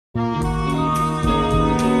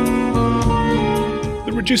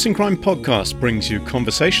Reducing Crime podcast brings you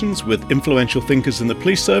conversations with influential thinkers in the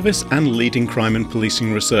police service and leading crime and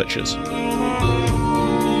policing researchers.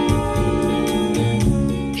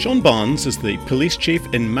 Sean Barnes is the police chief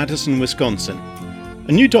in Madison, Wisconsin.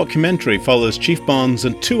 A new documentary follows Chief Barnes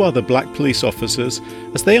and two other black police officers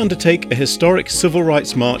as they undertake a historic civil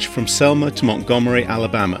rights march from Selma to Montgomery,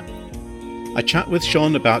 Alabama. I chat with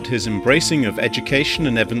Sean about his embracing of education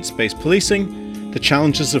and evidence-based policing, the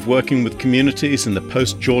challenges of working with communities in the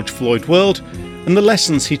post-George Floyd world, and the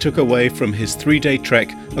lessons he took away from his 3-day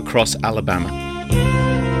trek across Alabama.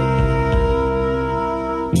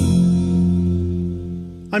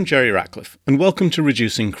 I'm Jerry Ratcliffe, and welcome to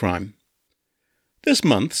Reducing Crime. This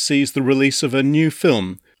month sees the release of a new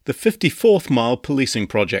film, The 54th Mile Policing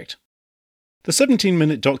Project. The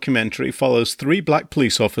 17-minute documentary follows 3 black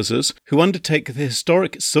police officers who undertake the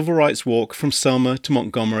historic civil rights walk from Selma to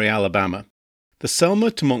Montgomery, Alabama. The Selma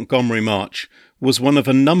to Montgomery March was one of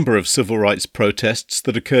a number of civil rights protests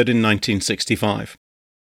that occurred in 1965.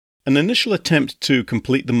 An initial attempt to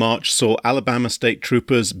complete the march saw Alabama state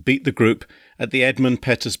troopers beat the group at the Edmund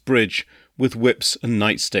Pettus Bridge with whips and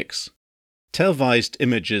nightsticks. Televised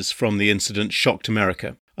images from the incident shocked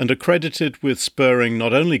America and are credited with spurring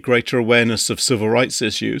not only greater awareness of civil rights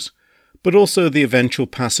issues, but also the eventual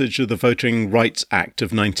passage of the Voting Rights Act of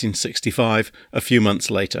 1965 a few months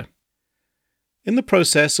later. In the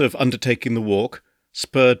process of undertaking the walk,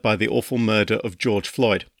 spurred by the awful murder of George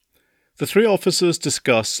Floyd, the 3 officers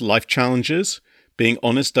discuss life challenges, being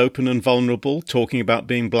honest, open and vulnerable, talking about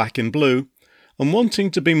being black and blue, and wanting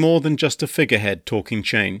to be more than just a figurehead talking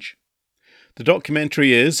change. The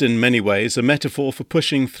documentary is, in many ways, a metaphor for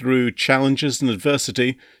pushing through challenges and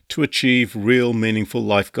adversity to achieve real, meaningful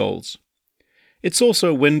life goals. It's also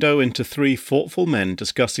a window into 3 thoughtful men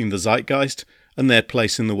discussing the zeitgeist and their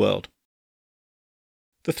place in the world.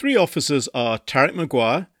 The 3 officers are Tarek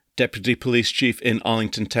Maguire, Deputy Police Chief in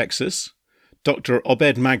Arlington, Texas, Dr.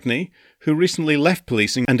 Obed Magni, who recently left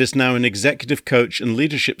policing and is now an executive coach and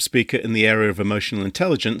leadership speaker in the area of emotional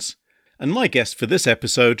intelligence, and my guest for this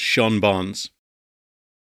episode, Sean Barnes.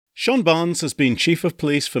 Sean Barnes has been Chief of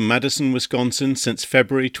Police for Madison, Wisconsin since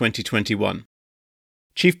February 2021.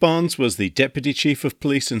 Chief Barnes was the Deputy Chief of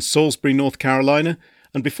Police in Salisbury, North Carolina,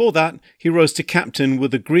 and before that, he rose to Captain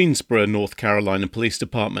with the Greensboro, North Carolina Police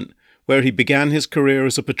Department, where he began his career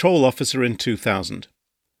as a patrol officer in 2000.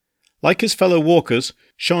 Like his fellow walkers,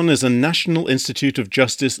 Sean is a National Institute of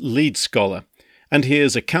Justice Lead Scholar, and he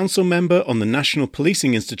is a council member on the National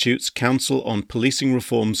Policing Institute's Council on Policing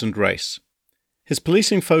Reforms and Race. His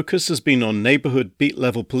policing focus has been on neighborhood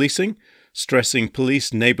beat-level policing, stressing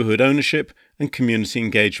police neighborhood ownership and community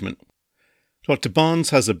engagement. Dr.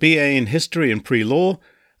 Barnes has a BA in History and Pre-Law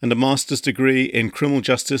and a master's degree in Criminal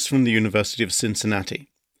Justice from the University of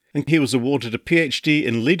Cincinnati. And he was awarded a PhD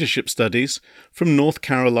in Leadership Studies from North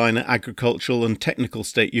Carolina Agricultural and Technical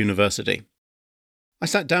State University. I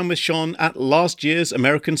sat down with Sean at last year's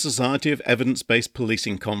American Society of Evidence-Based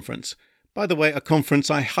Policing Conference. By the way, a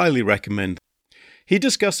conference I highly recommend. He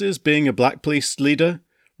discusses being a black police leader,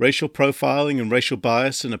 racial profiling and racial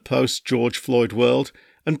bias in a post-George Floyd world,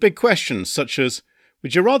 and big questions such as,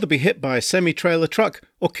 would you rather be hit by a semi-trailer truck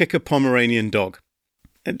or kick a Pomeranian dog?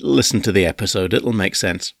 And listen to the episode, it'll make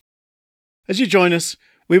sense. As you join us,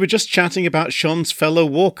 we were just chatting about Sean's fellow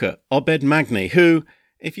walker, Obed Magni, who,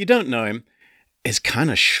 if you don't know him, is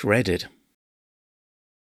kind of shredded.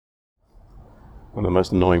 One of the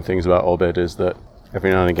most annoying things about Obed is that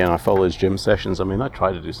every now and again I follow his gym sessions. I mean, I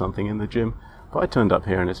try to do something in the gym, but I turned up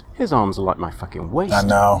here and his arms are like my fucking waist. I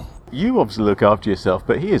know. You obviously look after yourself,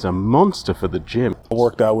 but he is a monster for the gym. I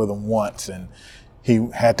worked out with him once, and he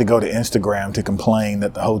had to go to Instagram to complain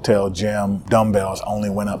that the hotel gym dumbbells only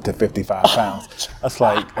went up to 55 pounds. That's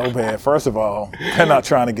like, Obed, first of all, they're not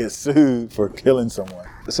trying to get sued for killing someone.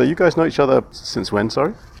 So you guys know each other since when,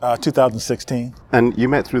 sorry? 2016. And you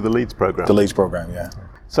met through the Leeds program? The Leeds program, yeah.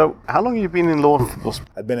 So how long have you been in law enforcement?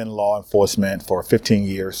 I've been in law enforcement for 15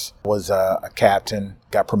 years. Was a captain,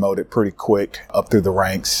 got promoted pretty quick up through the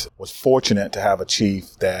ranks. Was fortunate to have a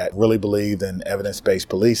chief that really believed in evidence-based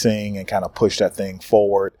policing and kind of pushed that thing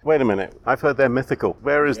forward. Wait a minute. I've heard they're mythical.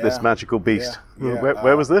 Where is this magical beast? Yeah.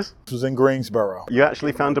 Where was this? It was in Greensboro. You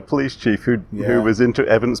actually found a police chief who was into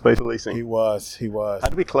evidence-based policing? He was. How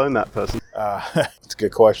did we clone that person? It's a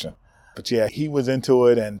good question. But yeah, he was into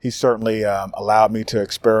it, and he certainly allowed me to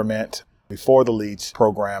experiment. Before the Leeds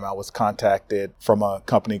program, I was contacted from a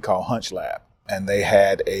company called HunchLab, and they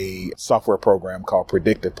had a software program called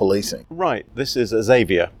Predictive Policing. Right. This is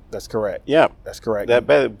Xavier. That's correct. Yeah. That's correct.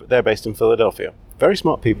 They're based in Philadelphia. Very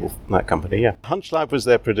smart people, that company, yeah. HunchLab was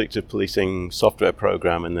their predictive policing software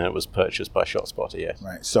program, and then it was purchased by ShotSpotter, yes.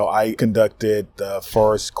 Right. So I conducted the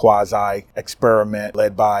first quasi-experiment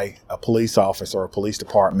led by a police officer or a police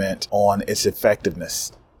department on its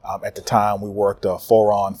effectiveness. At the time, we worked a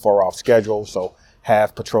 4-on, 4-off schedule, so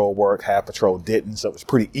half patrol worked, half patrol didn't. So it was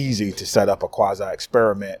pretty easy to set up a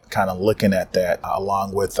quasi-experiment, kind of looking at that,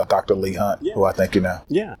 along with Dr. Lee Hunt, who I think you know.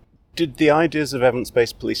 Yeah. Did the ideas of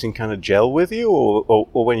evidence-based policing kind of gel with you,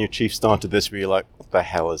 or when your chief started this, were you like, what the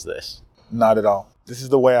hell is this? Not at all. This is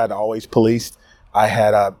the way I'd always policed. I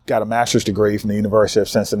had got a master's degree from the University of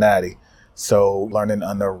Cincinnati. So learning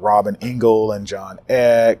under Robin Engel and John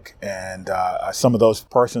Eck and some of those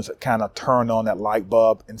persons that kind of turned on that light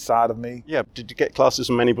bulb inside of me. Yeah. Did you get classes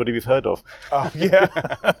from anybody we've heard of? Oh, yeah.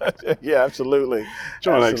 Yeah, absolutely.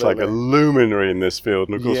 John Eck's like a luminary in this field.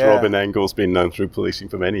 And of course, Yeah. Robin Engel's been known through policing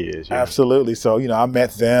for many years. Yeah. Absolutely. So, I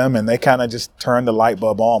met them and they kind of just turned the light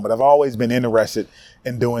bulb on. But I've always been interested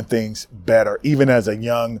in doing things better. Even as a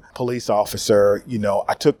young police officer,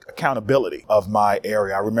 I took accountability of my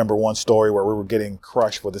area. I remember one story where we were getting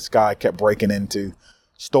crushed where this guy kept breaking into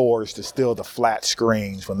stores to steal the flat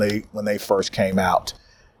screens when they first came out.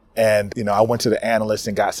 And, I went to the analyst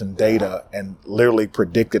and got some data and literally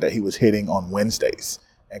predicted that he was hitting on Wednesdays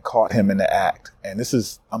and caught him in the act. And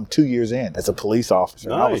I'm 2 years in as a police officer.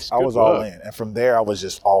 Nice, I was all in. And from there, I was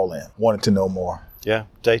just all in, wanted to know more. Yeah,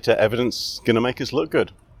 data evidence going to make us look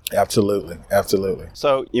good. Absolutely. Absolutely.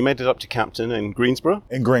 So you made it up to captain in Greensboro?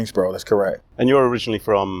 In Greensboro, that's correct. And you're originally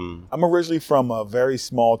from? I'm originally from a very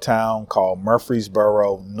small town called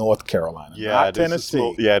Murfreesboro, North Carolina. Not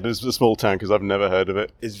Tennessee. It is a small town because I've never heard of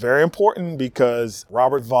it. It's very important because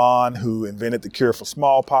Robert Vaughn, who invented the cure for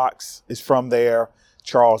smallpox, is from there.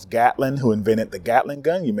 Charles Gatlin, who invented the Gatling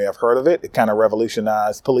gun. You may have heard of it. It kind of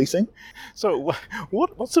revolutionized policing. So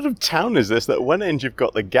what sort of town is this that at one end you've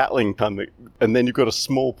got the Gatling gun and then you've got a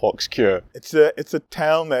smallpox cure? It's a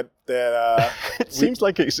town that it seems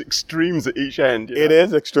like it's extremes at each end. It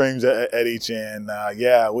is extremes at each end.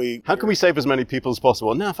 How can we save as many people as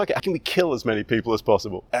possible? No, fuck it. How can we kill as many people as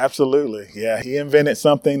possible? Absolutely. Yeah, he invented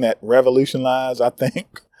something that revolutionized, I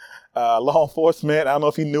think, law enforcement. I don't know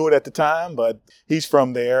if he knew it at the time, but he's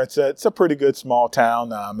from there. It's a pretty good small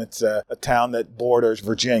town. It's a town that borders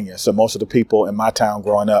Virginia. So most of the people in my town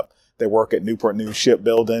growing up, they work at Newport News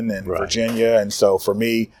Shipbuilding in Virginia. And so for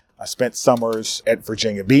me, I spent summers at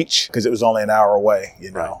Virginia Beach because it was only an hour away,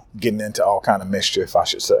 getting into all kind of mischief, I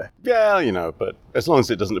should say. Yeah, but as long as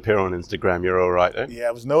it doesn't appear on Instagram, you're all right, eh? Yeah,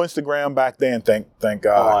 it was no Instagram back then, thank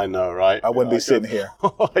God. Oh, I know, right? I wouldn't be sitting here.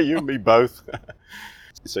 You and me both.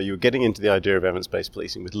 So you were getting into the idea of evidence-based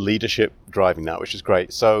policing with leadership driving that, which is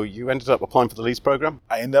great. So you ended up applying for the LEADS program?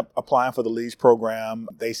 I ended up applying for the LEADS program.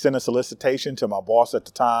 They sent a solicitation to my boss at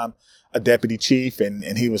the time, a deputy chief, and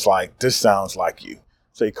he was like, "This sounds like you."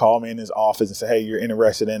 So he called me in his office and said, "Hey, you're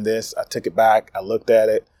interested in this?" I took it back. I looked at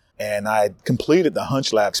it, and I had completed the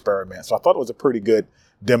HunchLab experiment. So I thought it was a pretty good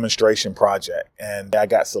demonstration project. And I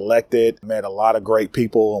got selected, met a lot of great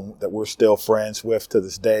people that we're still friends with to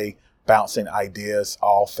this day, bouncing ideas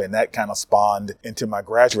off. And that kind of spawned into my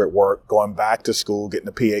graduate work, going back to school, getting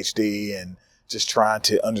a PhD, and just trying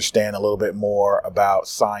to understand a little bit more about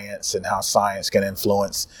science and how science can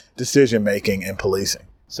influence decision-making in policing.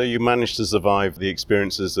 So you managed to survive the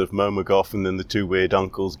experiences of Mo McGough and then the two weird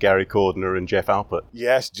uncles, Gary Cordner and Jeff Alpert.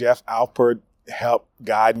 Yes, Jeff Alpert helped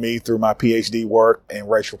guide me through my PhD work in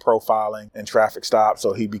racial profiling and traffic stops.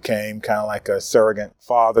 So he became kind of like a surrogate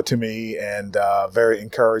father to me and very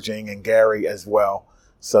encouraging, and Gary as well.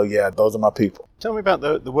 So yeah, those are my people. Tell me about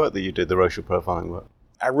the work that you did, the racial profiling work.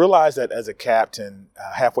 I realized that as a captain,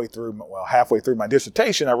 halfway through my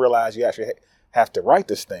dissertation, I realized you actually have to write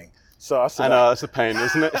this thing. So I said, I know, that's a pain,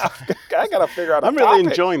 isn't it? I got to figure out I'm really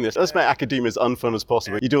enjoying this. Let's make academia as unfun as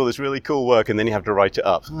possible. You do all this really cool work and then you have to write it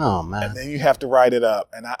up. Oh, man. And then you have to write it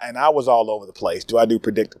up. And I was all over the place. Do I do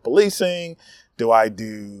predictive policing? Do I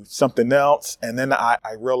do something else? And then I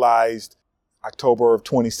realized October of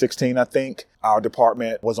 2016, I think, our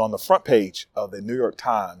department was on the front page of the New York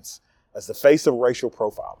Times as the face of racial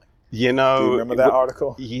profiling. You know, do you remember that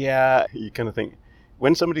article? Yeah. You kind of think,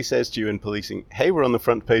 when somebody says to you in policing, hey, we're on the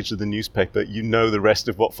front page of the newspaper, you know the rest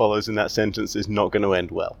of what follows in that sentence is not going to end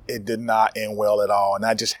well. It did not end well at all. And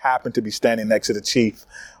I just happened to be standing next to the chief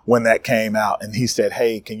when that came out. And he said,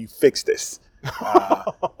 hey, can you fix this?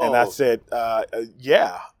 And I said,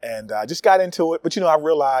 yeah. And I just got into it. But, I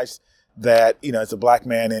realized that, as a black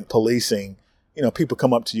man in policing, people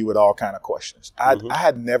come up to you with all kind of questions. I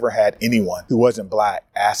had never had anyone who wasn't black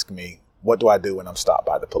ask me, what do I do when I'm stopped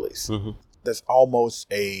by the police? Mm-hmm. There's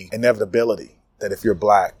almost a inevitability that if you're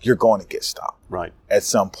black, you're going to get stopped Right. at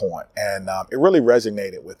some point. And it really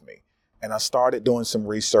resonated with me. And I started doing some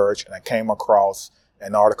research, and I came across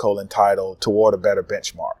an article entitled Toward a Better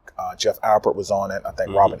Benchmark. Jeff Alpert was on it. I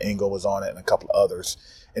think Robin Engel was on it, and a couple of others.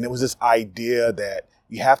 And it was this idea that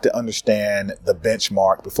you have to understand the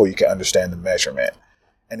benchmark before you can understand the measurement.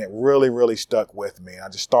 And it really, really stuck with me. I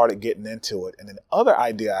just started getting into it. And then the other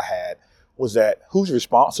idea I had was that who's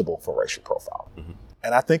responsible for racial profiling?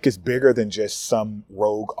 And I think it's bigger than just some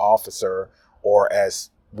rogue officer, or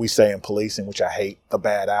as we say in policing, which I hate, the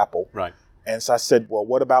bad apple. Right. And so I said, well,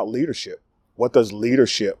 what about leadership? What does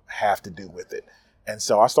leadership have to do with it? And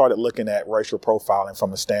so I started looking at racial profiling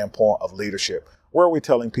from a standpoint of leadership. Where are we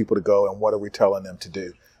telling people to go, and what are we telling them to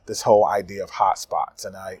do? This whole idea of hotspots.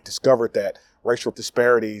 And I discovered that racial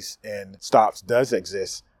disparities in stops does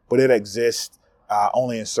exist, but it exists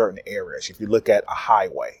only in certain areas. If you look at a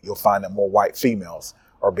highway, you'll find that more white females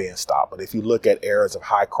are being stopped. But if you look at areas of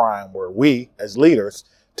high crime where we, as leaders,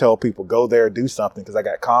 tell people, go there, do something, because I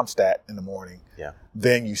got Comstat in the morning,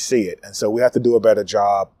 then you see it. And so we have to do a better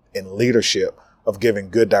job in leadership of giving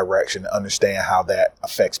good direction to understand how that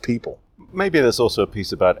affects people. Maybe there's also a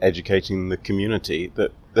piece about educating the community,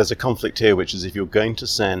 that there's a conflict here, which is if you're going to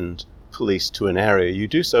send police to an area, you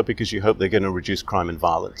do so because you hope they're going to reduce crime and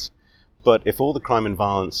violence. But if all the crime and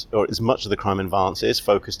violence, or as much of the crime and violence, is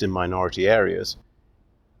focused in minority areas,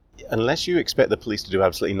 unless you expect the police to do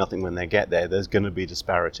absolutely nothing when they get there, there's going to be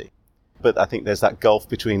disparity. But I think there's that gulf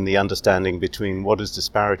between the understanding between what is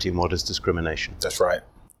disparity and what is discrimination. That's right.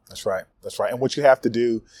 That's right. That's right. And what you have to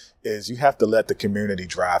do is you have to let the community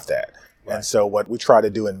drive that. Right. And so what we try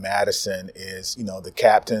to do in Madison is, the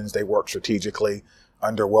captains, they work strategically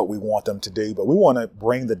under what we want them to do, but we want to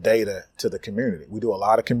bring the data to the community. We do a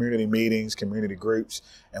lot of community meetings, community groups,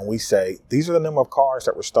 and we say, these are the number of cars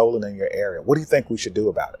that were stolen in your area. What do you think we should do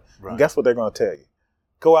about it? Right. And guess what they're going to tell you?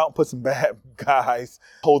 Go out and put some bad guys,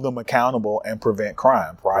 hold them accountable, and prevent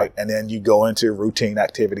crime, right? And then you go into routine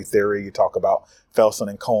activity theory. You talk about Felsen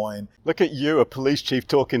and Cohen. Look at you, a police chief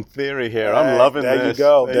talking theory here. I'm loving there this.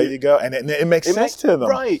 There you go. And it makes sense to them.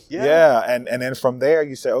 Right, yeah. Yeah, and then from there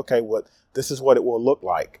you say, okay, this is what it will look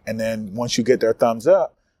like. And then once you get their thumbs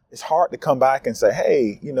up, it's hard to come back and say,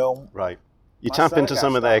 hey, Right. You tap into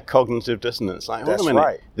some of their cognitive dissonance. Like, hold on a minute.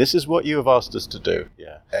 Right. This is what you have asked us to do.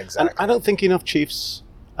 Yeah. Exactly. And I don't think enough chiefs,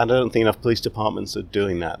 and I don't think enough police departments are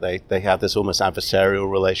doing that. They have this almost adversarial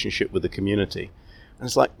relationship with the community. And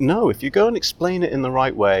it's like, no, if you go and explain it in the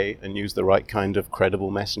right way and use the right kind of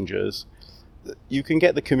credible messengers, you can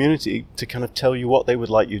get the community to kind of tell you what they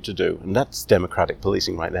would like you to do. And that's democratic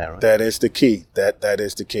policing right there, right? That is the key. That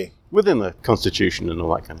is the key. Within the Constitution and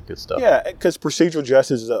all that kind of good stuff. Yeah, because procedural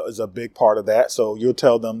justice is a big part of that. So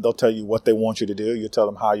they'll tell you what they want you to do. You'll tell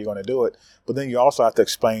them how you're going to do it. But then you also have to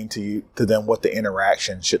explain to them what the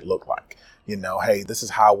interaction should look like. Hey, this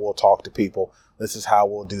is how we'll talk to people. This is how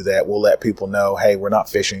we'll do that. We'll let people know, hey, we're not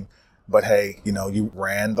fishing, but hey, you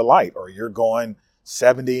ran the light, or you're going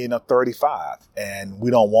 70 and a 35, and we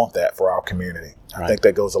don't want that for our community. I think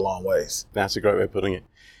that goes a long ways. That's a great way of putting it.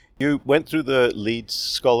 You went through the Leeds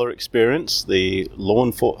Scholar experience, the law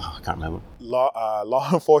enforcement, I can't remember. Law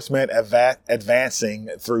enforcement advancing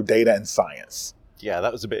through data and science.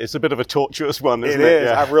 Yeah, it's a bit of a tortuous one, isn't it? It is.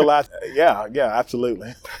 Yeah. I realized, yeah,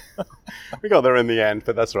 absolutely. We got there in the end,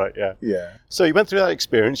 but that's right, yeah. Yeah. So you went through that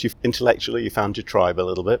experience, you found your tribe a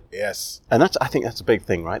little bit. Yes. And I think that's a big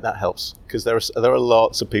thing, right? That helps, because there are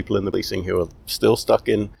lots of people in the policing who are still stuck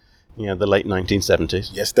in, the late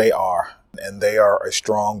 1970s. Yes, they are. And they are a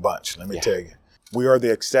strong bunch, let me tell you. We are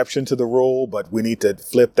the exception to the rule, but we need to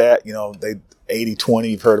flip that.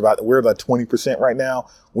 80-20, you've heard about it. We're about 20% right now.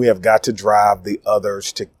 We have got to drive the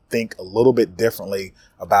others to think a little bit differently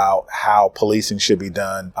about how policing should be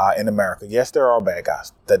done in America. Yes, there are bad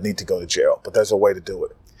guys that need to go to jail, but there's a way to do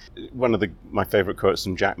it. One of my favorite quotes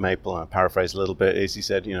from Jack Maple, and I paraphrase a little bit, is he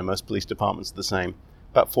said, most police departments are the same.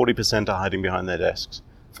 About 40% are hiding behind their desks.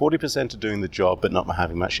 40% are doing the job but not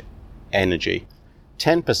having much energy.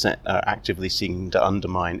 10% are actively seeking to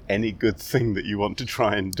undermine any good thing that you want to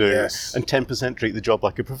try and do. Yes. And 10% treat the job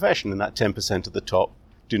like a profession, and that 10% at the top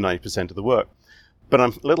do 90% of the work. But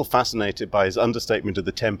I'm a little fascinated by his understatement of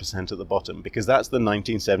the 10% at the bottom, because that's the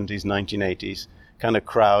 1970s, 1980s kind of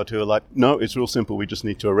crowd who are like, no, it's real simple. We just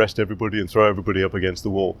need to arrest everybody and throw everybody up against the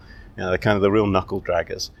wall. They're kind of the real knuckle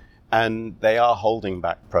draggers. And they are holding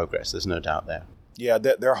back progress. There's no doubt there. Yeah,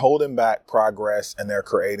 they're holding back progress, and they're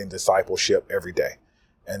creating discipleship every day.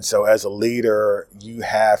 And so as a leader, you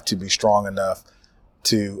have to be strong enough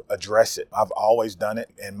to address it. I've always done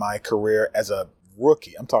it in my career as a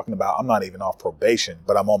rookie. I'm not even off probation,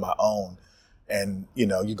 but I'm on my own. And,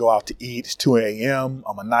 you go out to eat, it's 2 a.m.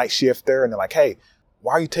 I'm a night shifter. And they're like, hey,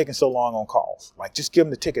 why are you taking so long on calls? Like, just give them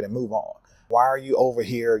the ticket and move on. Why are you over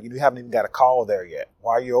here? You haven't even got a call there yet.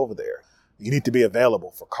 Why are you over there? You need to be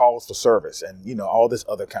available for calls for service and, all this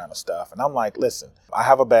other kind of stuff. And I'm like, listen, I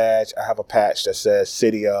have a badge. I have a patch that says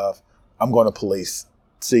City of, I'm going to police.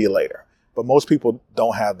 See you later. But most people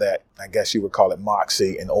don't have that, I guess you would call it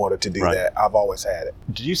moxie in order to do that. I've always had it.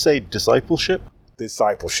 Did you say discipleship?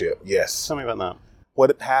 Discipleship, yes. Tell me about that.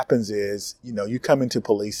 What happens is, you come into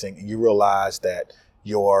policing and you realize that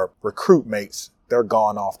your recruit mates, they're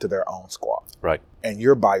gone off to their own squad. Right. And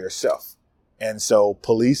you're by yourself. And so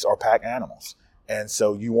police are pack animals. And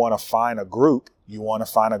so you want to find a group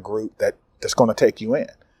that's going to take you in.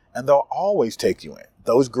 And they'll always take you in.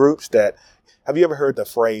 Those groups have you ever heard the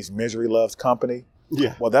phrase misery loves company?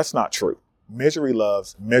 Yeah. Well, that's not true. Misery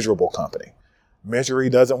loves miserable company. Misery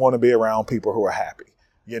doesn't want to be around people who are happy.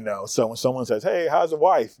 So when someone says, hey, how's the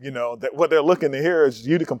wife? What they're looking to hear is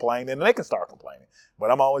you to complain, and they can start complaining. But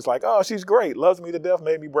I'm always like, oh, she's great. Loves me to death,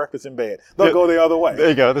 made me breakfast in bed. They'll go the other way. There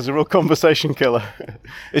you go. There's a real conversation killer.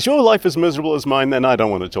 Is your life as miserable as mine? Then I don't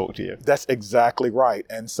want to talk to you. That's exactly right.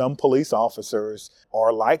 And some police officers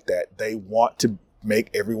are like that. They want to make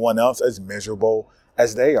everyone else as miserable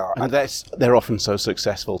as they are. And they're often so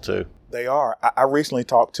successful too. They are. I recently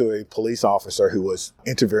talked to a police officer who was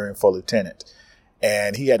interviewing for lieutenant.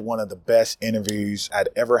 And he had one of the best interviews I'd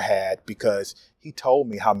ever had because he told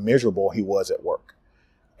me how miserable he was at work.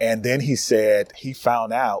 And then he said he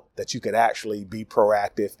found out that you could actually be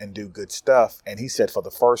proactive and do good stuff. And he said for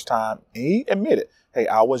the first time, he admitted, hey,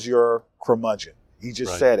 I was your curmudgeon. He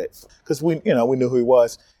just said it because we knew who he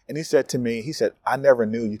was. And he said to me, I never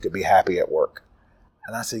knew you could be happy at work.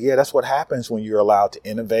 And I said, yeah, that's what happens when you're allowed to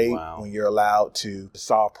innovate, when you're allowed to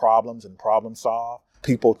solve problems and problem solve.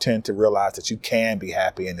 People tend to realize that you can be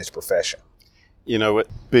happy in this profession.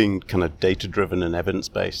 Being kind of data-driven and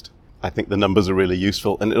evidence-based, I think the numbers are really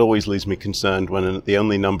useful, and it always leaves me concerned when the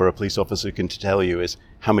only number a police officer can tell you is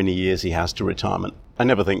how many years he has to retirement. I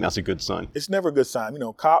never think that's a good sign. It's never a good sign.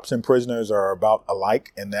 Cops and prisoners are about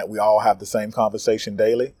alike in that we all have the same conversation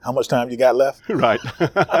daily. How much time you got left? Right.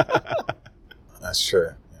 That's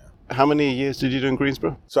true. Yeah. How many years did you do in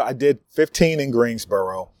Greensboro? So I did 15 in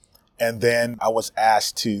Greensboro. And then I was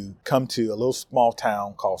asked to come to a little small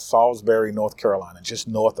town called Salisbury, North Carolina, just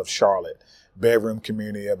north of Charlotte. Bedroom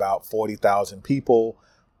community, about 40,000 people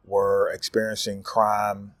were experiencing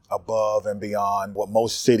crime above and beyond what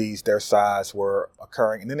most cities their size were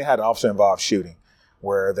occurring. And then they had an officer-involved shooting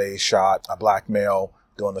where they shot a black male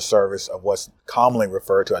during the service of what's commonly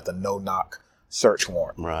referred to as the no-knock search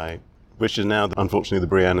warrant. Right. Which is now, unfortunately,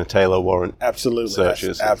 the Breonna Taylor warrant. Absolutely.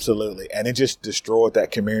 Searches. Absolutely. And it just destroyed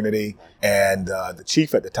that community. And the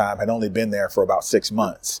chief at the time had only been there for about 6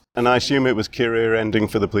 months. And I assume it was career ending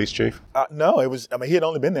for the police chief? No, it was. He had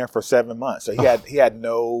only been there for 7 months. So he had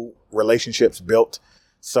no relationships built.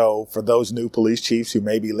 So for those new police chiefs who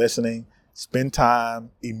may be listening, spend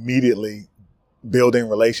time immediately building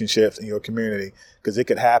relationships in your community because it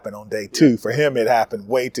could happen on day 2. For him, it happened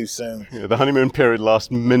way too soon. Yeah, the honeymoon period lasts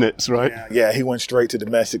minutes, right? Yeah, he went straight to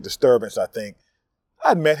domestic disturbance, I think.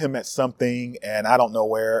 I'd met him at something, and I don't know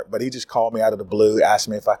where, but he just called me out of the blue, asked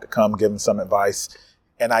me if I could come give him some advice,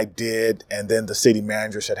 and I did. And then the city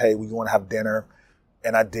manager said, hey, you want to have dinner?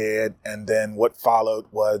 And I did. And then what followed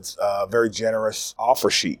was a very generous offer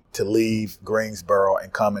sheet to leave Greensboro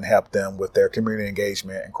and come and help them with their community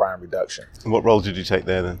engagement and crime reduction. And what role did you take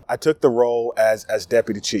there then? I took the role as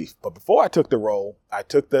deputy chief. But before I took the role, I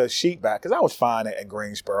took the sheet back because I was fine at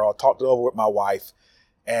Greensboro. I talked it over with my wife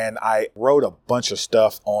and I wrote a bunch of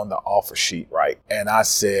stuff on the offer sheet, right? And I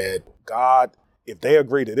said, God, if they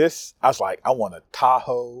agree to this, I was like, I want a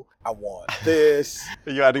Tahoe. I want this.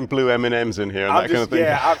 Are you adding blue M&Ms in here and that kind of thing?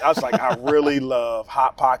 Yeah, I was like, I really love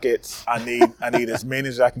Hot Pockets. I need as many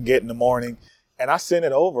as I can get in the morning. And I sent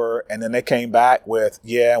it over, and then they came back with,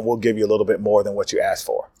 yeah, we'll give you a little bit more than what you asked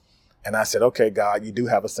for. And I said, okay, God, you do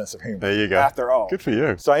have a sense of humor. There you go. After all. Good for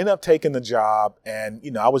you. So I ended up taking the job, and,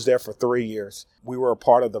 I was there for 3 years. We were a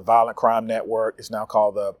part of the Violent Crime Network. It's now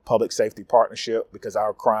called the Public Safety Partnership because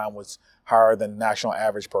our crime was higher than national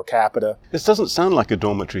average per capita. This doesn't sound like a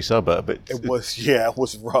dormitory suburb. It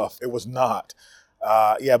was rough. It was not.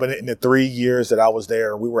 But in the 3 years that I was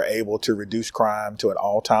there, we were able to reduce crime to an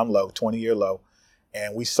all-time low, 20-year low.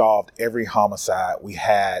 And we solved every homicide we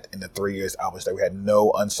had in the 3 years I was there. We had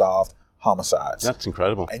no unsolved homicides. That's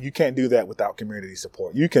incredible. And you can't do that without community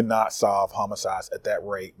support. You cannot solve homicides at that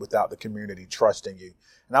rate without the community trusting you.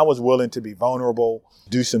 And I was willing to be vulnerable,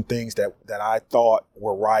 do some things that I thought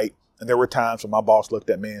were right. And there were times when my boss looked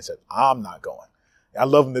at me and said, I'm not going. I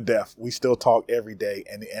love him to death. We still talk every day.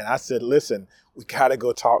 And I said, listen, we got to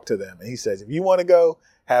go talk to them. And he says, if you want to go,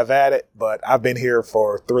 have at it. But I've been here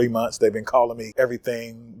for 3 months. They've been calling me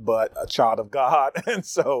everything but a child of God. And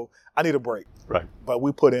so I need a break. Right. But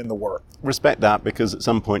we put in the work. Respect that, because at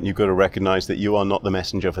some point you've got to recognize that you are not the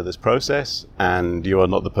messenger for this process, and you are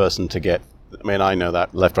not the person to get, I mean, I know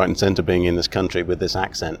that left, right, and center being in this country with this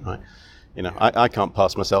accent, right? You know, I can't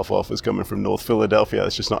pass myself off as coming from North Philadelphia.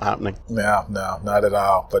 It's just not happening. No, not at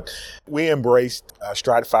all. But we embraced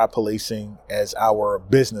stratified policing as our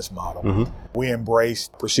business model. Mm-hmm. We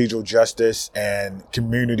embraced procedural justice and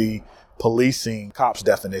community policing, COPS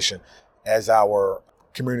definition, as our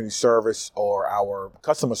community service or our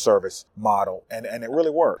customer service model. And it really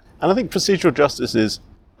worked. And I think procedural justice is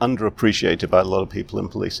underappreciated by a lot of people in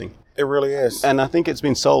policing. It really is. And I think it's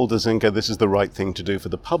been sold as, this is the right thing to do for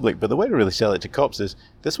the public. But the way to really sell it to cops is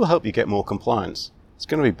this will help you get more compliance. It's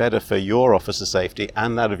going to be better for your officer safety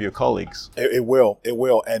and that of your colleagues. It will.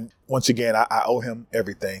 And once again, I owe him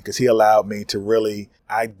everything because he allowed me to really,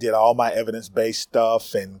 I did all my evidence-based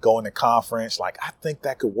stuff and going to conference. Like, I think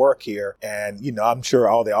that could work here. And, I'm sure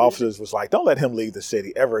all the officers was like, don't let him leave the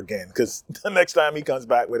city ever again. Because the next time he comes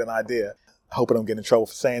back with an idea, I hope I don't get in trouble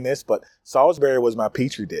for saying this, but Salisbury was my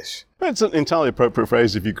petri dish. It's an entirely appropriate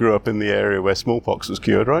phrase if you grew up in the area where smallpox was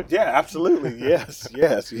cured, right? Yeah, absolutely. Yes.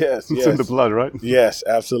 It's in the blood, right? Yes,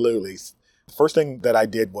 absolutely. The first thing that I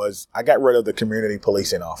did was I got rid of the community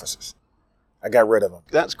policing officers. I got rid of them.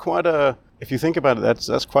 That's if you think about it,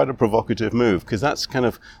 that's quite a provocative move, because that's kind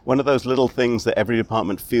of one of those little things that every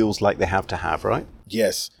department feels like they have to have, right?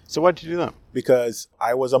 Yes. So why did you do that? Because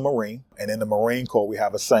I was a Marine, and in the Marine Corps, we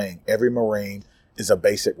have a saying, every Marine is a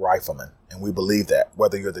basic rifleman. And we believe that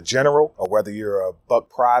whether you're the general or whether you're a buck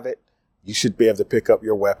private, you should be able to pick up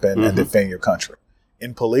your weapon and defend your country.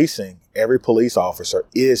 In policing, every police officer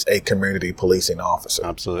is a community policing officer.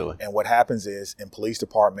 Absolutely. And what happens is in police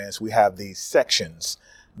departments, we have these sections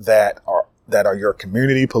that are your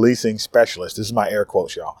community policing specialists. This is my air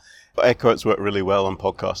quotes, y'all. Air quotes work really well on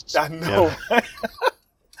podcasts. I know. Yeah.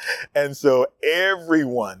 And so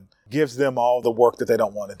everyone gives them all the work that they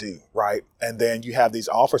don't want to do, right? And then you have these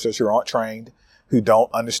officers who aren't trained, who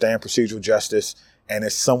don't understand procedural justice, and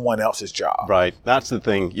it's someone else's job. Right. That's the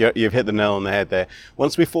thing. You've hit the nail on the head there.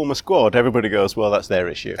 Once we form a squad, everybody goes, well, that's their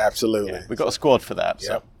issue. Absolutely. Yeah, we've got a squad for that. Yeah.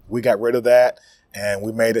 So. We got rid of that, and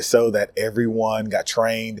we made it so that everyone got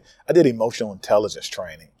trained. I did emotional intelligence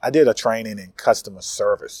training. I did a training in customer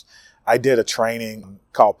service. I did a training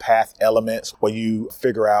called Path Elements, where you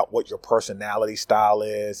figure out what your personality style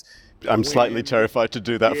is. I'm slightly terrified to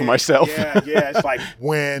do that for myself. Yeah. It's like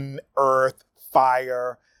wind, earth,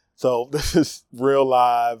 fire. So this is real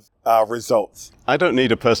live results. I don't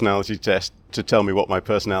need a personality test to tell me what my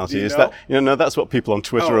personality is. Know? That that's what people on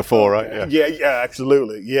Twitter are for, right? Yeah,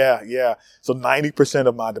 absolutely. Yeah. So 90%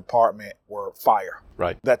 of my department were fire.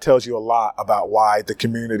 Right. That tells you a lot about why the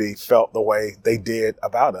community felt the way they did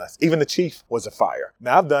about us. Even the chief was a fire.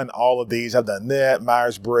 Now, I've done all of these. I've done that,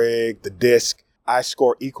 Myers-Briggs, the DISC. I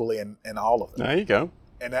score equally in all of them. There you go.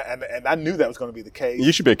 And I knew that was going to be the case.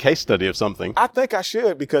 You should be a case study of something. I think I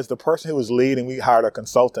should, because the person who was leading, we hired a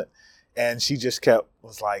consultant, and she just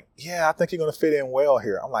was like, yeah, I think you're going to fit in well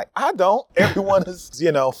here. I'm like, I don't. Everyone is,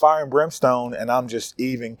 fire and brimstone, and I'm just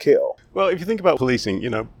even kill. Well, if you think about policing,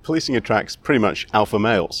 policing attracts pretty much alpha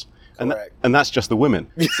males. Correct. And that's just the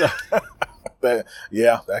women. So,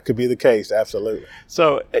 that could be the case. Absolutely.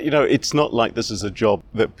 So, it's not like this is a job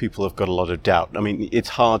that people have got a lot of doubt. I mean, it's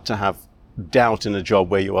hard to have doubt in a job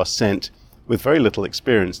where you are sent with very little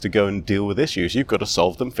experience to go and deal with issues. You've got to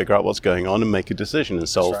solve them, figure out what's going on, and make a decision and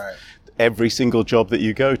solve every single job that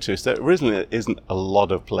you go to. So there really isn't a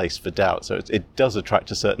lot of place for doubt. So it does attract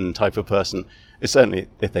a certain type of person, certainly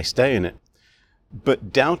if they stay in it.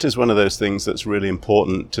 But doubt is one of those things that's really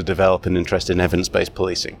important to develop an interest in evidence-based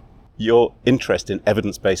policing. Your interest in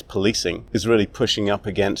evidence-based policing is really pushing up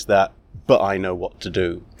against that, but I know what to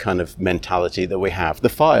do kind of mentality that we have, the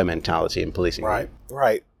fire mentality in policing. Right.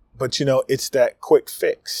 But, it's that quick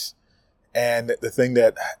fix. And the thing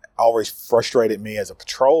that always frustrated me as a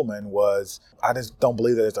patrolman was I just don't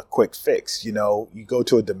believe that there's a quick fix. You go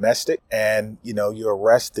to a domestic and, you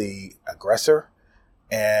arrest the aggressor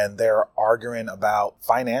and they're arguing about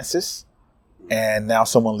finances, and now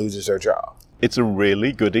someone loses their job. It's a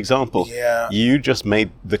really good example. Yeah. You just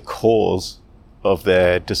made the cause of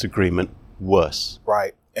their disagreement worse.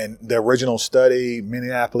 Right. And the original study,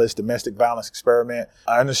 Minneapolis Domestic Violence Experiment,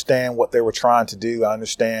 I understand what they were trying to do. I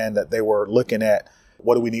understand that they were looking at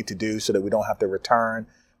what do we need to do so that we don't have to return.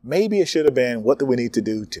 Maybe it should have been what do we need to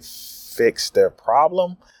do to fix their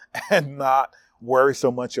problem, and not worry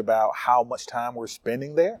so much about how much time we're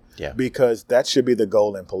spending there, Yeah. because that should be the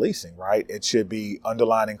goal in policing, right? It should be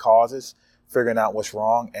underlining causes, figuring out what's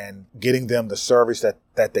wrong, and getting them the service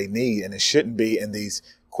that they need. And it shouldn't be in these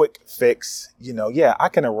quick fix, I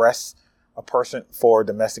can arrest a person for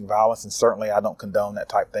domestic violence, and certainly I don't condone that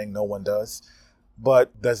type thing. No one does.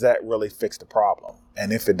 But does that really fix the problem?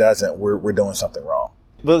 And if it doesn't, we're doing something wrong.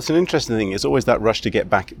 Well, it's an interesting thing. It's always that rush to get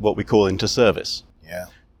back what we call into service. Yeah,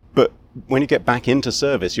 But when you get back into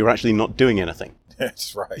service, you're actually not doing anything.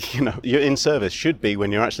 that's right. You're in service should be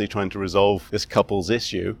when you're actually trying to resolve this couple's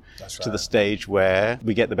issue That's to the right. stage where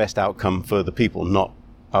we get the best outcome for the people, not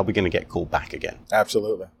are we going to get called back again?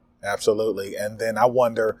 Absolutely. Absolutely. And then I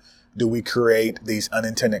wonder, do we create these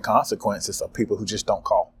unintended consequences of people who just don't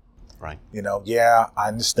call? Right. I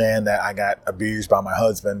understand that I got abused by my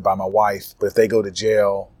husband, by my wife, but if they go to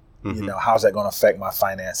jail, how's that going to affect my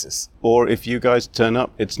finances? Or if you guys turn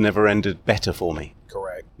up, it's never ended better for me.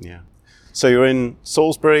 Correct. Yeah. So you're in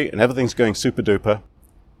Salisbury and everything's going super duper.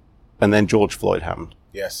 And then George Floyd happened.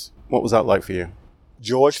 Yes. What was that like for you?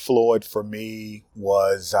 George Floyd for me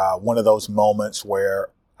was one of those moments where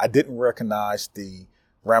I didn't recognize the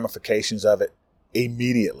ramifications of it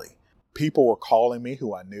immediately. People were calling me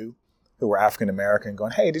who I knew, who were African American,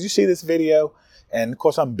 going, "Hey, did you see this video?" And of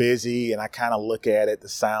course, I'm busy and I kind of look at it, the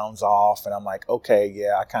sound's off, and I'm like, okay,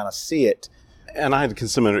 yeah, I kind of see it. And I had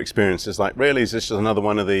similar experiences. Like, really, is this just another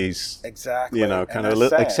one of these, Exactly. kind And of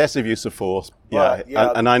that's sad. excessive use of force? But,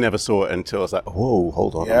 Yeah. And I never saw it until I was like, whoa,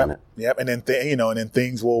 hold on a minute. Yep. And then, and then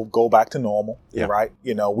things will go back to normal, Yeah. right?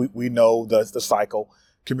 We know the cycle: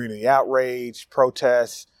 community outrage,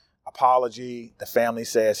 protests, apology. The family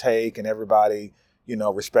says, "Hey, can everybody,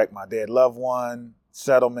 respect my dead loved one?"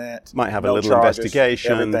 Settlement. Might have a no little charges,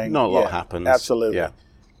 investigation. everything. Not a lot Yeah, happens. Absolutely. Yeah.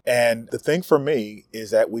 And the thing for me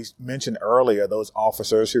is that we mentioned earlier those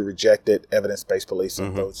officers who rejected evidence-based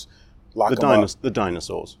policing, those lock 'em up. The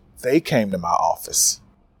dinosaurs. They came to my office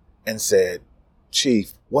and said,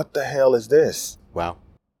 "Chief, what the hell is this?" Wow.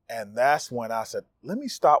 And that's when I said, let me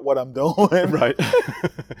stop what I'm doing Right.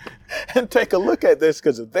 and take a look at this,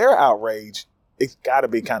 because if they're outraged, it's got to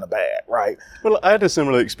be kind of bad, right? Well, I had a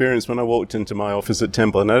similar experience when I walked into my office at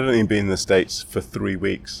Temple, and I'd only been in the States for 3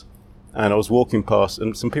 weeks. And I was walking past,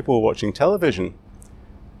 and some people were watching television.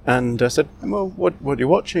 And I said, "Well, what are you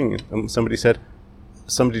watching?" And somebody said,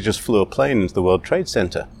 "Somebody just flew a plane into the World Trade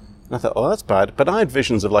Center." And I thought, oh, that's bad. But I had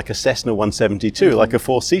visions of like a Cessna 172, like a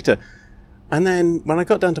 4-seater. And then when I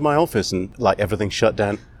got down to my office and like everything shut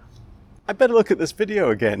down, I better look at this video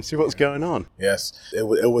again, see what's going on. Yes, it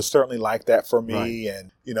was certainly like that for me. Right.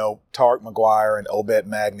 And, Tariq McGuire and Obed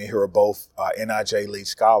Magni, who are both NIJ lead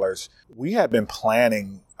scholars, we had been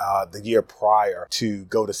planning the year prior to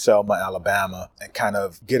go to Selma, Alabama, and kind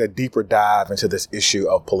of get a deeper dive into this issue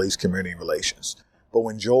of police-community relations. But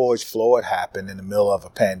when George Floyd happened in the middle of a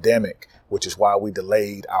pandemic, which is why we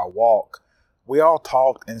delayed our walk, we all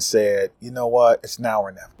talked and said, you know what, it's now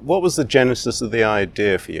or never. What was the genesis of the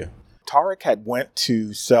idea for you? Tariq had went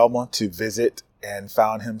to Selma to visit and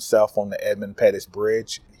found himself on the Edmund Pettus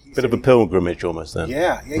Bridge. Bit of a pilgrimage almost then.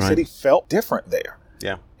 Yeah, he Right. said he felt different there.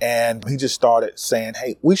 Yeah. And he just started saying,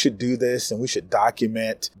 hey, we should do this and we should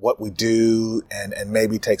document what we do and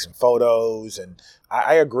maybe take some photos. And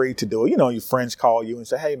I agreed to do it. Your friends call you and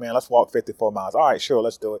say, hey, man, let's walk 54 miles. All right, sure,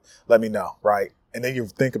 let's do it. Let me know, right? And then you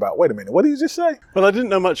think about, wait a minute, what did you just say? Well, I didn't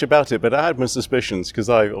know much about it, but I had my suspicions because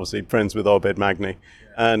I obviously friends with Obed Magni.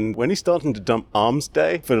 And when he started to dump arms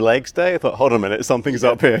day for legs day, I thought, hold on a minute, something's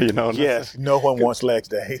up here, And Yes, no one wants legs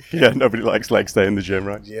day. yeah, nobody likes legs day in the gym,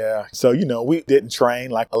 right? Yeah. So, we didn't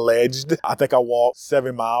train like alleged. I think I walked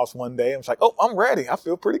 7 miles one day. I was like, oh, I'm ready. I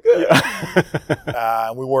feel pretty good.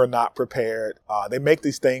 We were not prepared. They make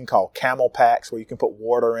these things called camel packs where you can put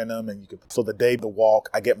water in them. So the day of the walk,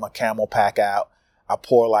 I get my camel pack out. I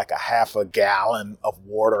pour like a half a gallon of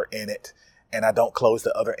water in it, and I don't close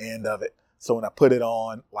the other end of it. So when I put it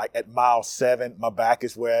on, like at mile 7, my back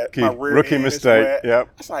is wet. My rear Rookie end mistake. Is wet. Yep.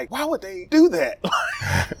 It's like, why would they do that?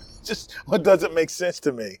 Just what doesn't make sense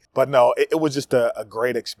to me. But no, it was just a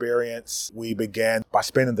great experience. We began by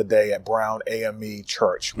spending the day at Brown AME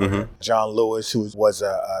Church, where John Lewis, who was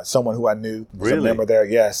someone who I knew, was a member there.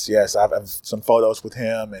 Yes. I have some photos with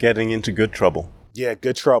him. And Getting into good trouble. yeah,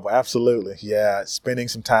 good trouble. Absolutely. Yeah. Spending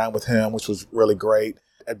some time with him, which was really great.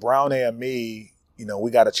 At Brown AME,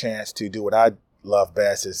 we got a chance to do what I love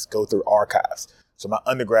best, is go through archives. So my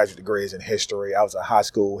undergraduate degree is in history. I was a high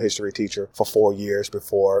school history teacher for 4 years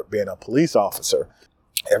before being a police officer.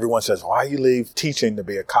 Everyone says, why you leave teaching to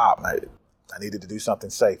be a cop? I needed to do something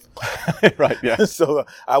safe. Right, yeah. So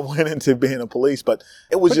I went into being a police, but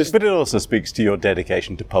it was But it also speaks to your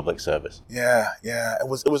dedication to public service. Yeah. It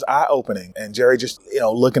was eye-opening. And Jerry, just,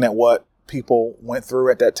 looking at what people went through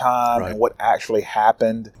at that time Right. and what actually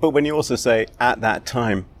happened. But when you also say at that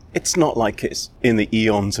time, it's not like it's in the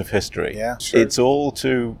eons of history. Yeah, sure. It's all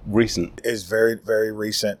too recent. Is very, very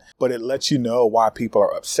recent, but it lets you know why people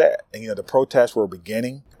are upset. And, the protests were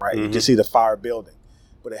beginning, right? You just see the fire building.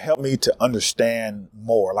 But it helped me to understand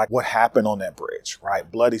more, like what happened on that bridge, right?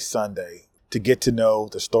 Bloody Sunday, to get to know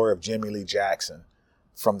the story of Jimmy Lee Jackson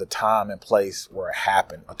from the time and place where it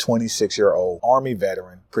happened. A 26-year-old Army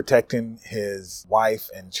veteran protecting his wife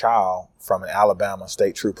and child from an Alabama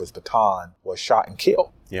state trooper's baton was shot and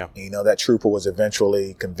killed. Yeah. That trooper was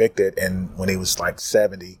eventually convicted, and when he was like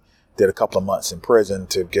 70, did a couple of months in prison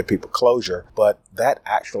to give people closure. But that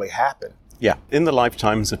actually happened. Yeah, in the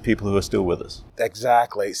lifetimes of people who are still with us.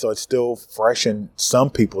 Exactly. So it's still fresh in some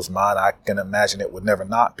people's mind. I can imagine it would never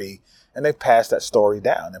not be. And they've passed that story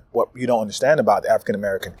down. And what you don't understand about the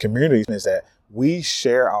African-American community is that we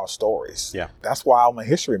share our stories. Yeah. That's why I'm a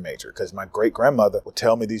history major, because my great-grandmother would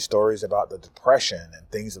tell me these stories about the Depression and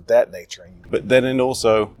things of that nature. But then it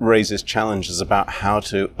also raises challenges about how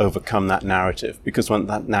to overcome that narrative, because when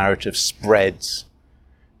that narrative spreads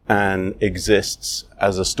and exists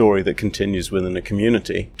as a story that continues within a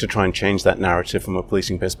community, to try and change that narrative from a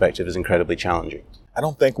policing perspective is incredibly challenging. I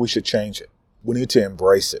don't think we should change it. We need to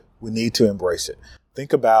embrace it. We need to embrace it.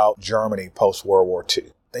 Think about Germany post-World War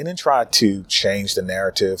II. They didn't try to change the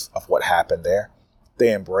narrative of what happened there.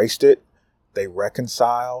 They embraced it, they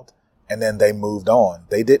reconciled, and then they moved on.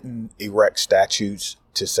 They didn't erect statues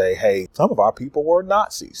to say, hey, some of our people were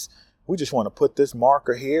Nazis. We just want to put this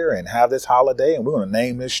marker here and have this holiday, and we're going to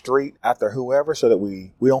name this street after whoever so that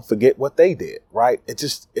we don't forget what they did, right?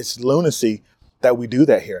 It's lunacy that we do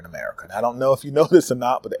that here in America. And I don't know if you know this or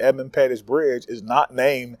not, but the Edmund Pettus Bridge is not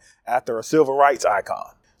named after a civil rights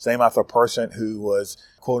icon. It's named after a person who was,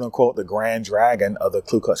 quote unquote, the Grand Dragon of the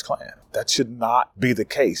Ku Klux Klan. That should not be the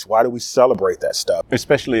case. Why do we celebrate that stuff?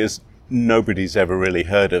 Especially as nobody's ever really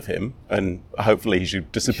heard of him, and hopefully he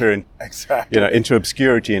should disappear Exactly. into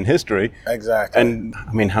obscurity in history. Exactly. And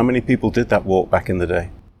I mean, how many people did that walk back in the day?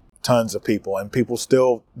 Tons of people, and people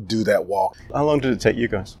still do that walk. How long did it take you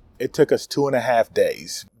guys? It took us 2.5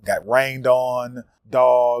 days. Got rained on,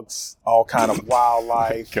 dogs, all kind of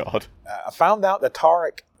wildlife. God. I found out that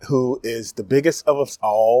Tarek, who is the biggest of us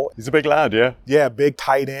all, He's a big lad, yeah. yeah, big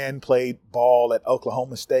tight end, played ball at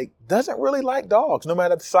Oklahoma State, doesn't really like dogs, no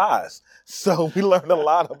matter the size. So we learned a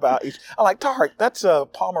lot about each. I'm like, Tarek, that's a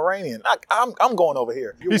Pomeranian. I'm going over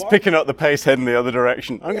here. He's picking up the pace, heading the other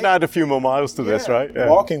direction. I'm going to add a few more miles to this, right? Yeah.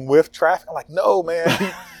 Walking with traffic. I'm like, no,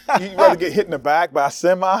 man. You rather get hit in the back by a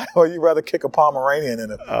semi, or you rather kick a Pomeranian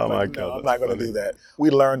in a. Oh, my no, God, I'm not going to funny. do that. We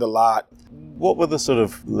learned a lot. What were the sort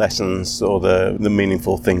of lessons or the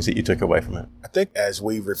meaningful things that you took away from it? I think as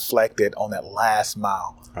we reflected on that last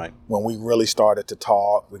mile, Right. when we really started to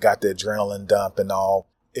talk, we got the adrenaline dump and all,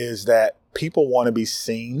 is that people want to be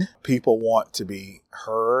seen, people want to be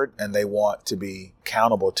heard, and they want to be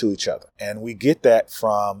accountable to each other. And we get that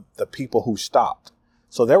from the people who stopped.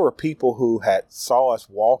 So there were people who had saw us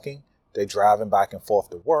walking, they're driving back and forth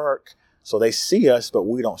to work. So they see us, but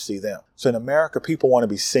we don't see them. So in America, people want to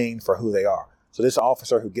be seen for who they are. So this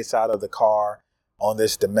officer who gets out of the car on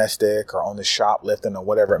this domestic or on this shoplifting or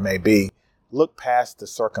whatever it may be, look past the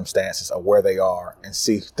circumstances of where they are and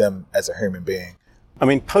see them as a human being. I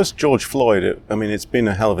mean, post George Floyd, it's been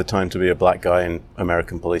a hell of a time to be a black guy in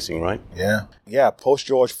American policing, right? Yeah. Post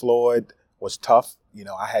George Floyd was tough.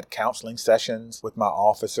 I had counseling sessions with my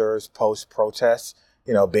officers post protests,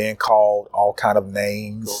 being called all kind of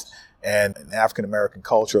names. And in African-American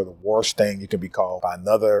culture, the worst thing you can be called by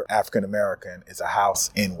another African-American is a house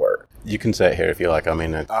N-word. You can say it here if you like. I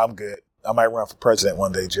mean, I'm good. I might run for president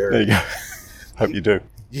one day, Jerry. there you go. Hope you do.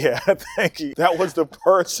 Yeah, thank you. That was the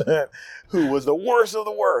person who was the worst of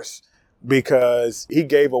the worst because he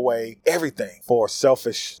gave away everything for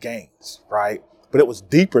selfish gains, right? But it was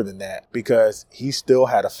deeper than that because he still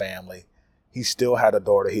had a family. He still had a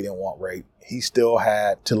daughter he didn't want raped. He still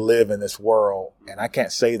had to live in this world. And I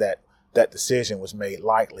can't say that decision was made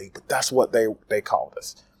lightly, but that's what they called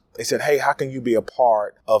us. They said, hey, how can you be a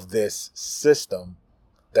part of this system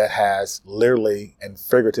that has literally and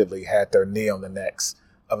figuratively had their knee on the necks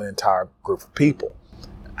of an entire group of people?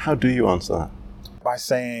 How do you answer that? By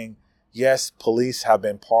saying, yes, police have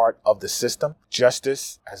been part of the system.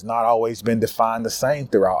 Justice has not always been defined the same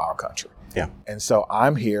throughout our country. Yeah. And so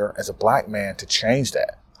I'm here as a black man to change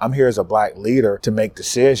that. I'm here as a black leader to make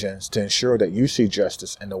decisions to ensure that you see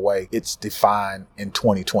justice in the way it's defined in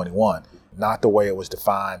 2021. not the way it was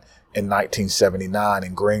defined in 1979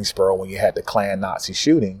 in Greensboro when you had the Klan Nazi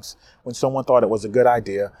shootings, when someone thought it was a good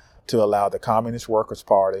idea to allow the Communist Workers'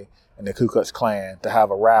 Party and the Ku Klux Klan to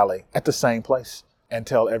have a rally at the same place and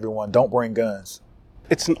tell everyone, don't bring guns.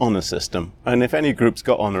 It's an honor system. And if any group's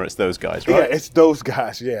got honor, it's those guys, right? Yeah, it's those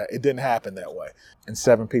guys. Yeah, it didn't happen that way. And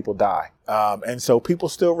 7 people die. And so people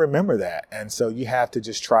still remember that. And so you have to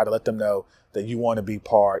just try to let them know that you want to be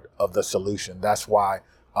part of the solution. That's why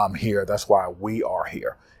I'm here. That's why we are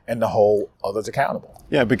here. And to hold others accountable.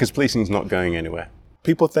 Yeah, because policing's not going anywhere.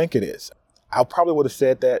 People think it is. I probably would have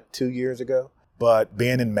said that 2 years ago. But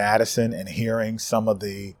being in Madison and hearing some of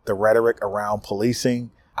the rhetoric around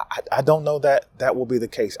policing, I don't know that will be the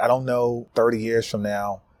case. I don't know 30 years from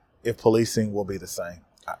now if policing will be the same.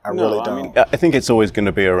 I really don't. I think it's always going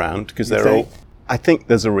to be around because I think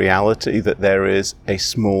there's a reality that there is a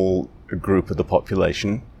small group of the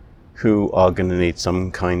population who are going to need some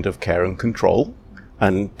kind of care and control,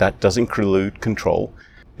 and that does include control.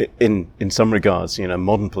 In some regards,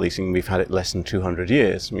 modern policing, we've had it less than 200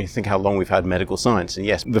 years. I mean, you think how long we've had medical science. And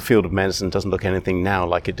yes, the field of medicine doesn't look anything now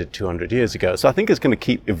like it did 200 years ago. So I think it's going to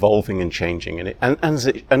keep evolving and changing. And as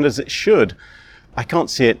it should, I can't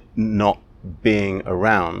see it not being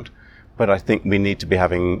around. But I think we need to be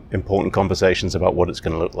having important conversations about what it's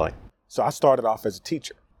going to look like. So I started off as a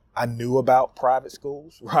teacher. I knew about private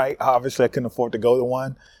schools, right? Obviously, I couldn't afford to go to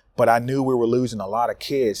one. But I knew we were losing a lot of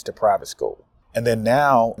kids to private school. And then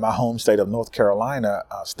now, my home state of North Carolina,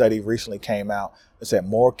 a study recently came out that said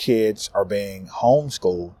more kids are being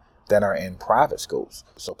homeschooled than are in private schools.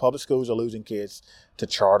 So public schools are losing kids to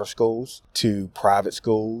charter schools, to private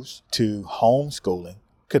schools, to homeschooling.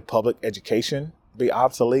 Could public education be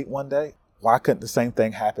obsolete one day? Why couldn't the same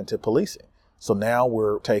thing happen to policing? So now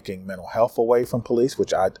we're taking mental health away from police,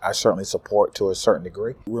 which I certainly support to a certain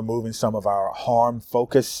degree. We're moving some of our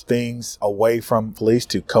harm-focused things away from police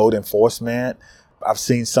to code enforcement. I've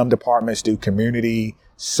seen some departments do community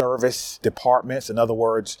service departments. In other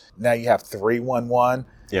words, now you have 311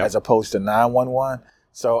 as opposed to 911.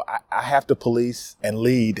 So I have to police and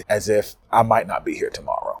lead as if I might not be here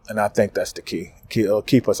tomorrow. And I think that's the key. It'll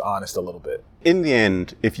keep us honest a little bit. In the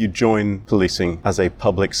end, if you join policing as a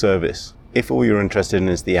public service, if all you're interested in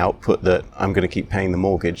is the output that I'm going to keep paying the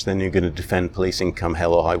mortgage, then you're going to defend policing come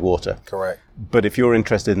hell or high water. Correct. But if you're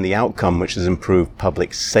interested in the outcome, which is improved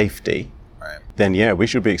public safety, then we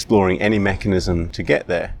should be exploring any mechanism to get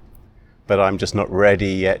there. But I'm just not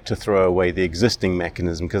ready yet to throw away the existing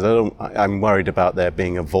mechanism because I'm worried about there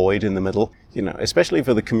being a void in the middle, especially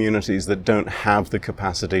for the communities that don't have the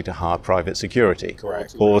capacity to hire private security.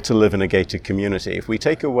 Correct. Or to live in a gated community. If we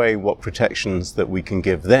take away what protections that we can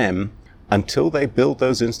give them, until they build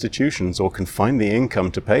those institutions or can find the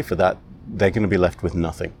income to pay for that, they're going to be left with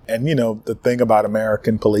nothing. And, the thing about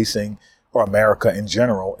American policing or America in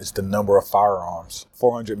general is the number of firearms.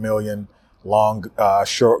 400 million long,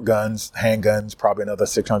 short guns, handguns, probably another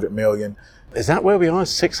 600 million. Is that where we are?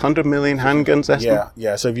 600 million handguns estimate?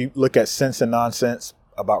 Yeah. So if you look at Sense and Nonsense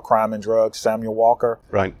about crime and drugs, Samuel Walker.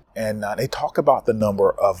 Right. And they talk about the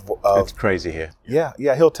number of... It's crazy here. Yeah.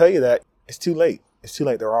 He'll tell you that it's too late. It's too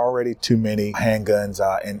late. There are already too many handguns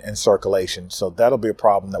in circulation. So that'll be a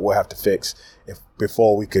problem that we'll have to fix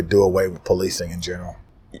before we could do away with policing in general.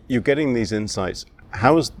 You're getting these insights.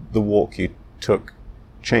 How has the walk you took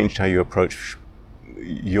changed how you approach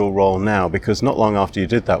your role now? Because not long after you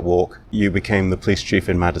did that walk, you became the police chief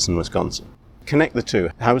in Madison, Wisconsin. Connect the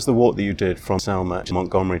two. How has the walk that you did from Selma to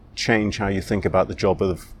Montgomery change how you think about the job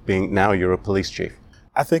of being now you're a police chief?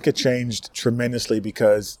 I think it changed tremendously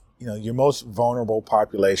because your most vulnerable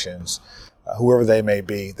populations, whoever they may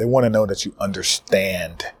be, they want to know that you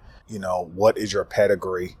understand, what is your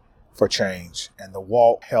pedigree for change. And the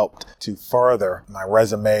walk helped to further my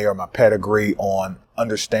resume or my pedigree on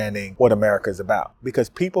understanding what America is about. Because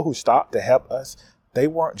people who stopped to help us, they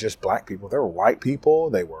weren't just black people. They were white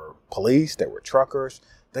people. They were police. They were truckers.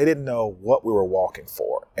 They didn't know what we were walking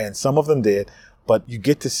for. And some of them did. But you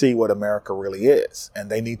get to see what America really is.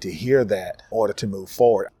 And they need to hear that in order to move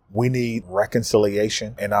forward. We need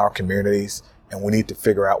reconciliation in our communities, and we need to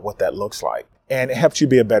figure out what that looks like. And it helps you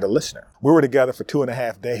be a better listener. We were together for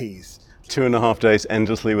 2.5 days. 2.5 days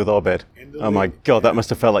endlessly with Obed. Oh my God, that must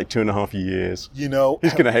have felt like 2.5 years. He's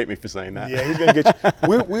going to hate me for saying that. Yeah, he's going to get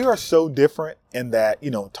you. We are so different in that,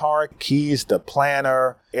 Tarek, he's the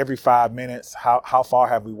planner. Every 5 minutes, how far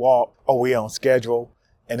have we walked? Oh, we on schedule.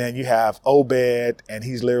 And then you have Obed, and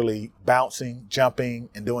he's literally bouncing, jumping,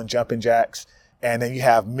 and doing jumping jacks. And then you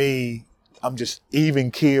have me, I'm just even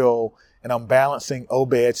keel, and I'm balancing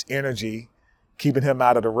Obed's energy, keeping him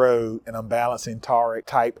out of the road, and I'm balancing Tarek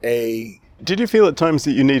type A Did you feel at times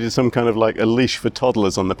that you needed some kind of like a leash for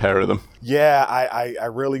toddlers on the pair of them? Yeah, I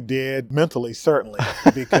really did. Mentally, certainly,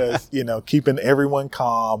 because, keeping everyone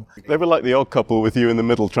calm. They were like the odd couple with you in the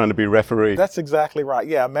middle trying to be referee. That's exactly right.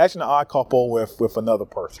 Yeah, imagine an odd couple with another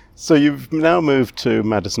person. So you've now moved to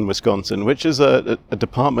Madison, Wisconsin, which is a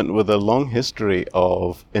department with a long history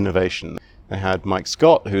of innovation. They had Mike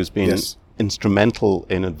Scott, who's been instrumental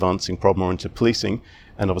in advancing problem-oriented policing,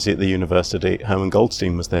 and obviously at the university, Herman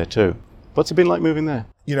Goldstein was there too. What's it been like moving there?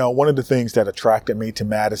 One of the things that attracted me to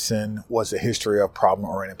Madison was the history of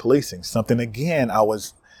problem-oriented policing, something, again, I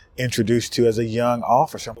was introduced to as a young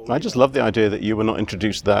officer. I just love the idea that you were not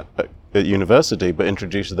introduced to that at university, but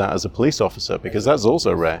introduced to that as a police officer, because that's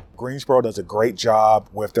also rare. Greensboro does a great job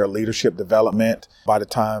with their leadership development. By the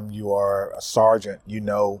time you are a sergeant, you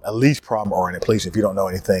know at least problem-oriented policing if you don't know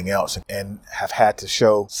anything else, and have had to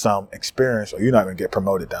show some experience, or you're not going to get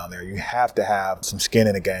promoted down there. You have to have some skin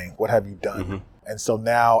in the game. What have you done? Mm-hmm. And so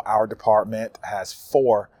now our department has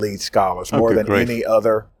 4 lead scholars, more than any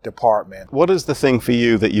other department. What is the thing for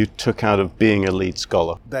you that you took out of being a lead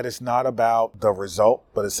scholar? That it's not about the result,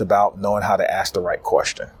 but it's about knowing how to ask the right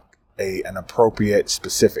question, an appropriate,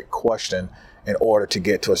 specific question in order to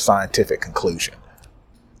get to a scientific conclusion.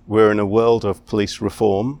 We're in a world of police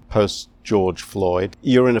reform post George Floyd.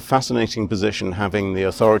 You're in a fascinating position, having the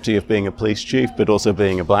authority of being a police chief, but also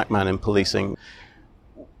being a black man in policing.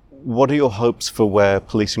 What are your hopes for where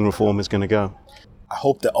policing reform is going to go? I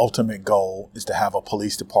hope the ultimate goal is to have a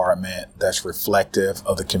police department that's reflective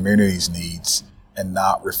of the community's needs and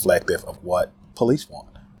not reflective of what police want.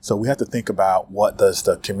 So we have to think about, what does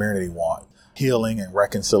the community want? Healing and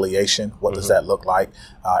reconciliation, what does that look like?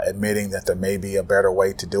 Admitting that there may be a better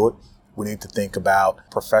way to do it. We need to think about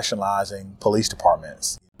professionalizing police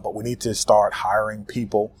departments, but we need to start hiring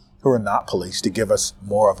people who are not police to give us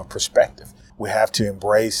more of a perspective. We have to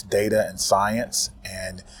embrace data and science,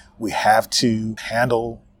 and we have to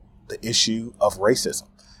handle the issue of racism.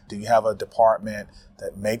 Do you have a department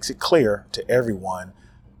that makes it clear to everyone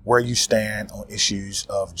where you stand on issues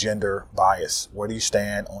of gender bias? Where do you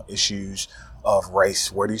stand on issues of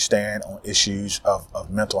race? Where do you stand on issues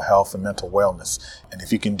of mental health and mental wellness? And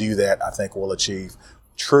if you can do that, I think we'll achieve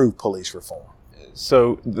true police reform.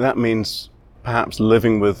 So that means perhaps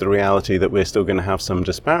living with the reality that we're still going to have some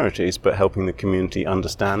disparities, but helping the community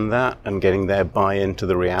understand that and getting their buy-in to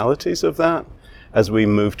the realities of that as we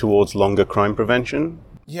move towards longer crime prevention?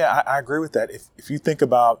 Yeah, I agree with that. If you think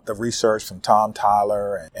about the research from Tom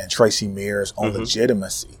Tyler and Tracy Mears on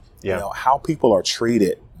legitimacy, how people are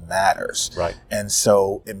treated matters. Right. And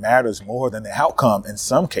so it matters more than the outcome in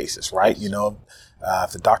some cases, right?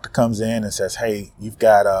 If the doctor comes in and says, hey, you've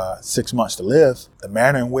got 6 months to live, the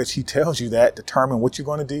manner in which he tells you that determine what you're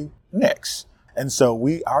going to do next. And so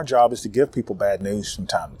our job is to give people bad news from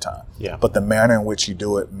time to time. Yeah. But the manner in which you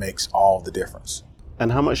do it makes all the difference.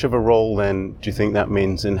 And how much of a role then do you think that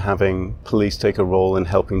means in having police take a role in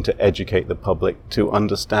helping to educate the public to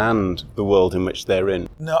understand the world in which they're in?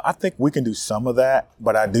 No, I think we can do some of that,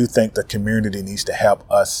 but I do think the community needs to help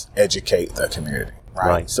us educate the community.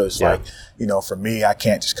 Right. So it's like, for me, I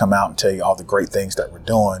can't just come out and tell you all the great things that we're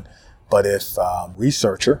doing. But if a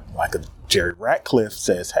researcher like a Jerry Ratcliffe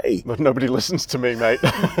says, hey. But nobody listens to me, mate.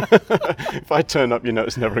 If I turn up,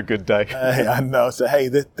 it's never a good day. I know. So, hey,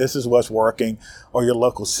 this is what's working. Or your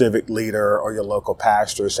local civic leader or your local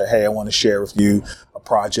pastor say, hey, I want to share with you a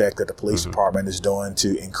project that the police department is doing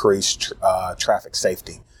to increase traffic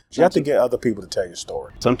safety. You have to get other people to tell your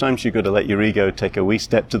story. Sometimes you've got to let your ego take a wee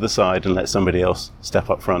step to the side and let somebody else step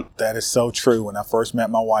up front. That is so true. When I first met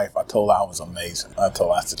my wife, I told her I was amazing. I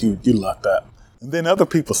said, you lucked up. And then other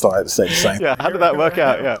people started to say the same thing. Yeah, how did that work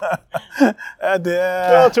out? Yeah. I did.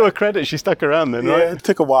 Well, to her credit, she stuck around then, right? Yeah, it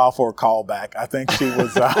took a while for a call back. I think she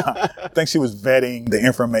was vetting the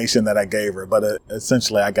information that I gave her, but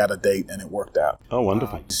essentially I got a date and it worked out. Oh,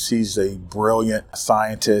 wonderful. She's a brilliant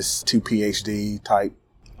scientist, 2 PhD type.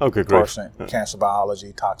 Oh, good person. Cancer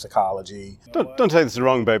biology, toxicology. Don't take this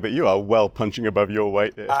wrong, babe, but you are well punching above your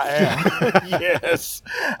weight there. I am. Yes.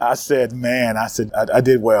 I said, I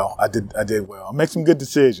did well. I did well. I make some good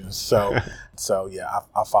decisions. So yeah,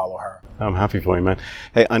 I follow her. I'm happy for you, man.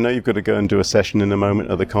 Hey, I know you've got to go and do a session in a moment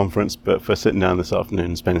at the conference, but for sitting down this afternoon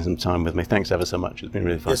and spending some time with me, thanks ever so much. It's been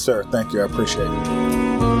really fun. Yes, sir. Thank you. I appreciate it.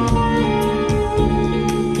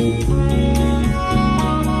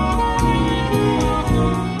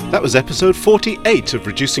 That was episode 48 of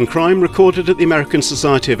Reducing Crime, recorded at the American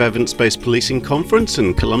Society of Evidence-Based Policing Conference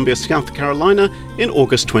in Columbia, South Carolina in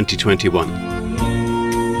August 2021.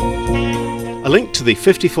 A link to the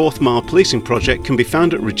 54th Mile Policing Project can be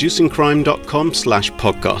found at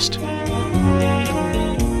reducingcrime.com/podcast.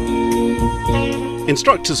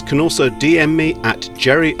 Instructors can also DM me at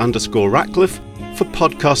Jerry_Ratcliffe for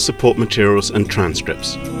podcast support materials and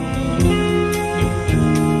transcripts.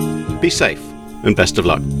 Be safe and best of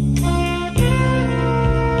luck.